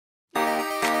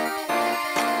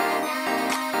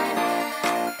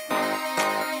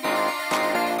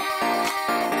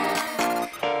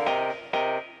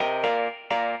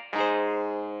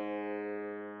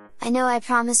know I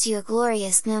promised you a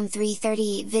glorious GNOME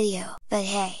 338 video, but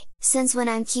hey, since when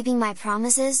I'm keeping my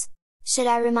promises? Should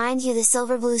I remind you the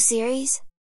Silverblue series?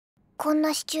 こん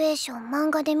なシチュエーション漫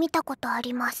画で見たことあ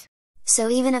ります。 So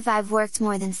even if I've worked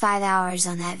more than 5 hours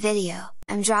on that video,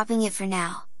 I'm dropping it for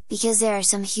now, because there are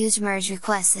some huge merge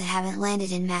requests that haven't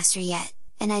landed in master yet,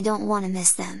 and I don't want to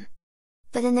miss them.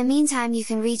 But in the meantime you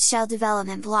can read Shell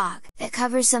Development blog, that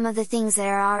covers some of the things that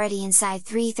are already inside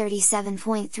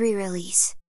 337.3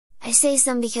 release. I say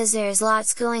some because there is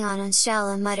lots going on Shell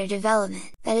and Mutter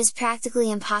development, that is practically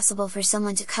impossible for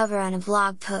someone to cover on a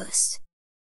blog post.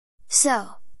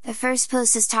 So, the first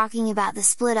post is talking about the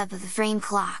split up of the frame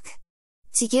clock.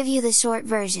 To give you the short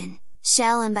version,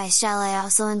 Shell, and by Shell I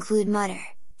also include Mutter,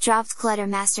 dropped Clutter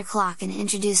Master Clock and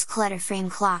introduced Clutter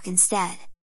Frame Clock instead.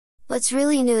 What's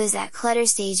really new is that Clutter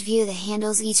Stage View that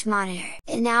handles each monitor,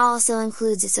 it now also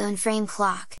includes its own frame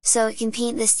clock, so it can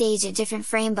paint the stage at different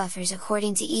frame buffers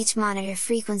according to each monitor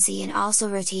frequency and also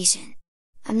rotation.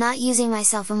 I'm not using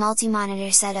myself a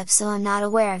multi-monitor setup so I'm not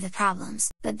aware of the problems,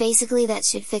 but basically that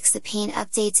should fix the paint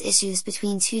updates issues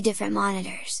between two different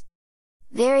monitors.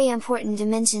 Very important to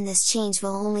mention, this change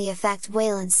will only affect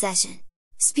Wayland's session.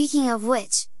 Speaking of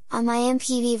which, on my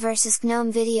MPV vs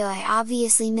GNOME video I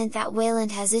obviously meant that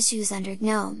Wayland has issues under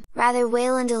GNOME, rather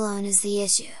Wayland alone is the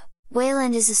issue.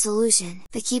 Wayland is a solution,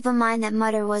 but keep in mind that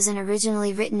Mutter wasn't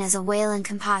originally written as a Wayland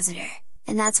compositor,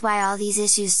 and that's why all these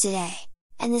issues today.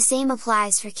 And the same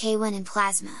applies for Kwin and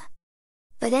Plasma.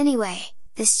 But anyway,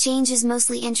 this change is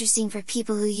mostly interesting for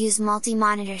people who use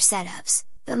multi-monitor setups,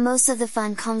 but most of the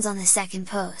fun comes on the second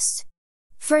post.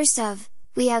 First of,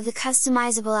 we have the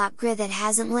customizable app grid that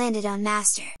hasn't landed on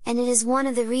master, and it is one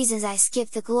of the reasons I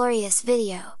skipped the glorious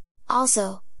video.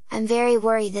 Also, I'm very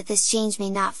worried that this change may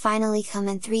not finally come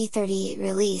in 338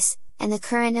 release, and the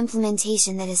current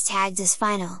implementation that is tagged as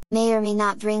final, may or may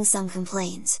not bring some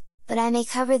complaints, but I may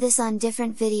cover this on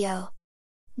different video.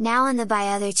 Now in the by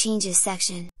other changes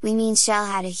section, we mean Shell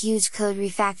had a huge code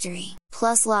refactoring,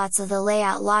 plus lots of the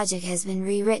layout logic has been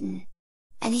rewritten.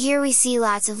 And here we see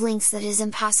lots of links that is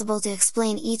impossible to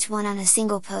explain each one on a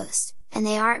single post, and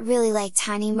they aren't really like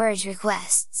tiny merge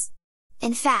requests.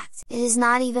 In fact, it is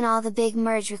not even all the big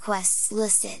merge requests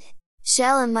listed.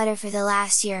 Shell and Mutter for the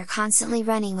last year are constantly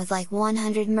running with like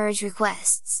 100 merge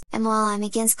requests, and while I'm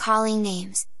against calling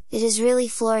names, it is really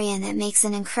Florian that makes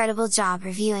an incredible job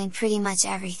reviewing pretty much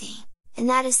everything, and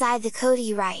that aside the code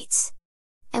he writes.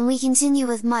 And we continue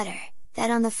with Mutter, that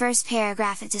on the first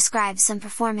paragraph it describes some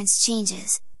performance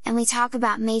changes, and we talk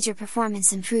about major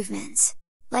performance improvements,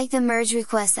 like the merge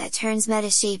request that turns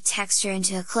meta-shaped texture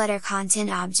into a clutter content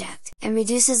object, and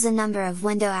reduces the number of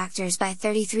window actors by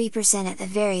 33% at the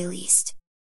very least.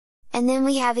 And then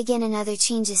we have again another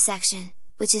changes section,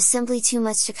 which is simply too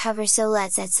much to cover, so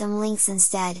let's add some links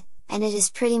instead, and it is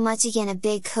pretty much again a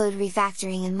big code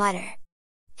refactoring in Mutter.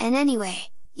 And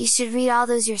anyway, you should read all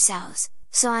those yourselves,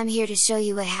 so I'm here to show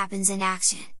you what happens in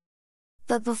action.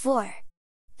 But before,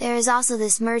 there is also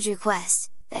this merge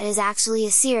request, that is actually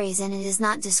a series and it is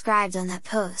not described on that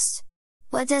post.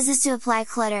 What does this to apply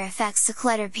clutter effects to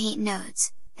clutter paint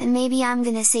nodes? And maybe I'm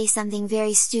gonna say something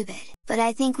very stupid, but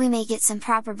I think we may get some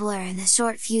proper blur in the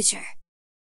short future.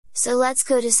 So let's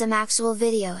go to some actual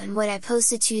video and what I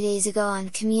posted 2 days ago on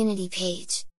community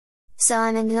page. So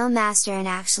I'm in GNOME Master and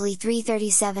actually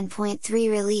 337.3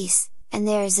 release, and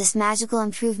there is this magical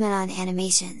improvement on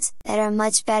animations, that are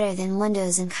much better than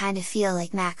Windows and kinda feel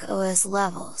like Mac OS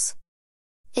levels.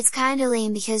 It's kinda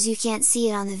lame because you can't see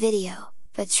it on the video,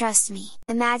 but trust me,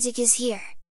 the magic is here!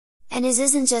 And it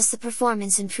isn't just the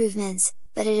performance improvements,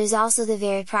 but it is also the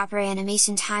very proper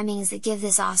animation timings that give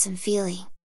this awesome feeling.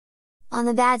 On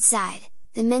the bad side,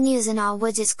 the menus and all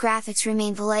widgets graphics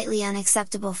remain politely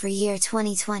unacceptable for year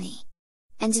 2020.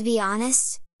 And to be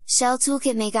honest, Shell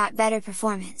Toolkit may got better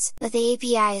performance, but the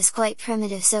API is quite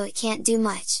primitive so it can't do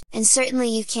much, and certainly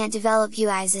you can't develop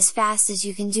UIs as fast as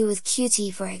you can do with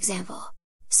Qt for example.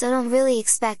 So don't really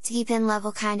expect deep in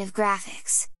level kind of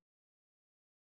graphics.